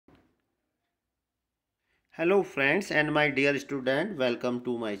Hello friends and my dear student, welcome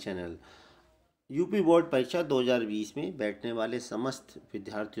to my channel. UP board परीक्षा 2020 में बैठने वाले समस्त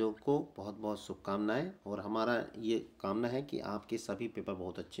विद्यार्थियों को बहुत बहुत शुभकामनाएं। और हमारा ये कामना है कि आपके सभी पेपर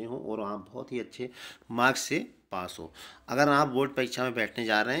बहुत अच्छे हों और आप बहुत ही अच्छे मार्क्स से पास हो। अगर आप बोर्ड परीक्षा में बैठने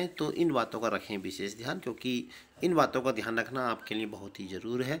जा रहे हैं तो इन बातों का रखें विशेष ध्यान, क्योंकि इन बातों का ध्यान रखना आपके लिए बहुत ही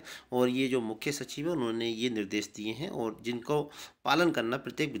ज़रूर है। और ये जो मुख्य सचिव है उन्होंने ये निर्देश दिए हैं और जिनको पालन करना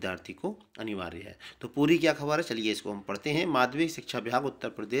प्रत्येक विद्यार्थी को अनिवार्य है। तो पूरी क्या खबर है, चलिए इसको हम पढ़ते हैं। माध्यमिक शिक्षा विभाग उत्तर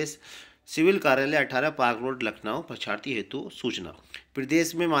प्रदेश, सिविल कार्यालय 18 पार्क रोड लखनऊ, परीक्षार्थी हेतु सूचना।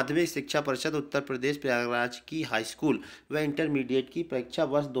 प्रदेश में माध्यमिक शिक्षा परिषद उत्तर प्रदेश प्रयागराज की हाई स्कूल व इंटरमीडिएट की परीक्षा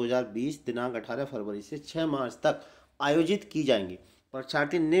वर्ष 2020 दिनांक 18 फरवरी से 6 मार्च तक आयोजित की जाएंगी।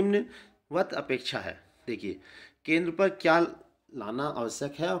 परीक्षार्थी निम्नवत अपेक्षा है। देखिए, केंद्र पर क्या लाना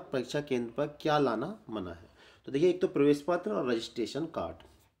आवश्यक है और परीक्षा केंद्र पर क्या लाना मना है। तो देखिए, एक तो प्रवेश पत्र और रजिस्ट्रेशन कार्ड,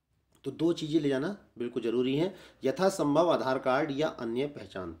 तो दो चीज़ें ले जाना बिल्कुल ज़रूरी है। यथासंभव आधार कार्ड या अन्य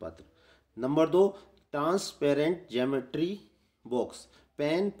पहचान पत्र। Number 2, transparent geometry box,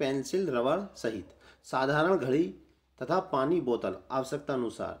 pen, pencil, rubber सहित साधारण घड़ी तथा पानी बोतल आवश्यकता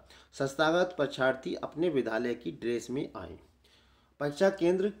अनुसार। संस्थागत परीक्षार्थी अपने विद्यालय की ड्रेस में आए। परीक्षा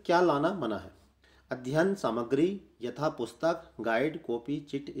केंद्र क्या लाना मना है। अध्ययन सामग्री यथा पुस्तक, गाइड, कॉपी,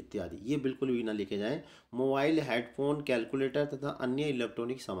 चिट इत्यादि ये बिल्कुल भी ना लेके जाएं। मोबाइल, हेडफोन, कैलकुलेटर तथा अन्य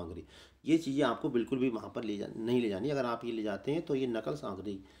इलेक्ट्रॉनिक सामग्री, ये चीज़ें आपको बिल्कुल भी वहाँ पर नहीं ले जानी। अगर आप ये ले जाते हैं तो ये नकल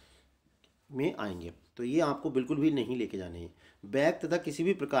सामग्री में आएंगे, तो ये आपको बिल्कुल भी नहीं लेके जाने हैं। बैग तथा किसी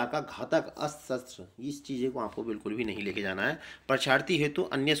भी प्रकार का घातक अस्त्र शस्त्र, इस चीज़ें को आपको बिल्कुल भी नहीं लेके जाना है। परीक्षार्थी हेतु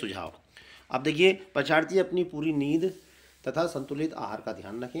अन्य सुझाव। अब देखिए, परीक्षार्थी अपनी पूरी नींद तथा संतुलित आहार का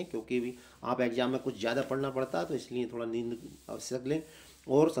ध्यान रखें, क्योंकि भी आप एग्जाम में कुछ ज़्यादा पढ़ना पड़ता है, तो इसलिए थोड़ा नींद आवश्यक लें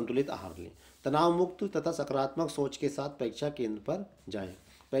और संतुलित आहार लें। तनाव मुक्त तथा सकारात्मक सोच के साथ परीक्षा केंद्र पर जाएं।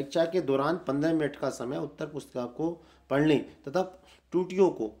 परीक्षा के दौरान 15 मिनट का समय उत्तर पुस्तिका को पढ़ने तथा त्रुटियों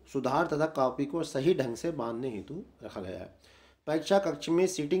को सुधार तथा कॉपी को सही ढंग से बांधने हेतु रखा गया है। परीक्षा कक्ष में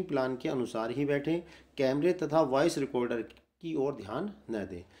सीटिंग प्लान के अनुसार ही बैठें। कैमरे तथा वॉइस रिकॉर्डर की ओर ध्यान न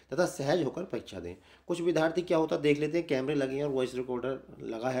दें तथा सहज होकर परीक्षा दें। कुछ विद्यार्थी क्या होता है, देख लेते हैं कैमरे लगे हैं और वॉइस रिकॉर्डर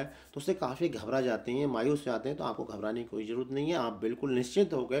लगा है, तो उससे काफ़ी घबरा जाते हैं, मायूस जाते हैं। तो आपको घबराने की कोई ज़रूरत नहीं है, आप बिल्कुल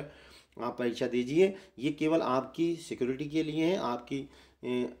निश्चिंत होकर आप परीक्षा दीजिए। ये केवल आपकी सिक्योरिटी के लिए है,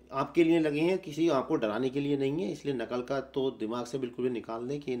 आपके लिए लगे हैं, किसी आपको डराने के लिए नहीं है। इसलिए नकल का तो दिमाग से बिल्कुल भी निकाल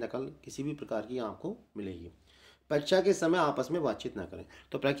दें कि नकल किसी भी प्रकार की आपको मिलेगी। परीक्षा के समय आपस में बातचीत ना करें,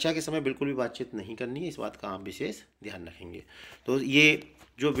 तो परीक्षा के समय बिल्कुल भी बातचीत नहीं करनी है, इस बात का आप विशेष ध्यान रखेंगे। तो ये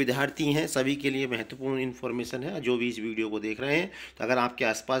जो विद्यार्थी हैं सभी के लिए महत्वपूर्ण इन्फॉर्मेशन है, जो भी इस वीडियो को देख रहे हैं। तो अगर आपके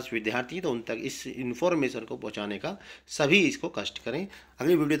आसपास विद्यार्थी हैं तो उन तक इस इन्फॉर्मेशन को पहुंचाने का सभी इसको कष्ट करें।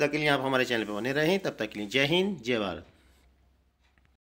 अगली वीडियो तक के लिए आप हमारे चैनल पर बने रहें। तब तक के लिए जय हिंद, जय भारत।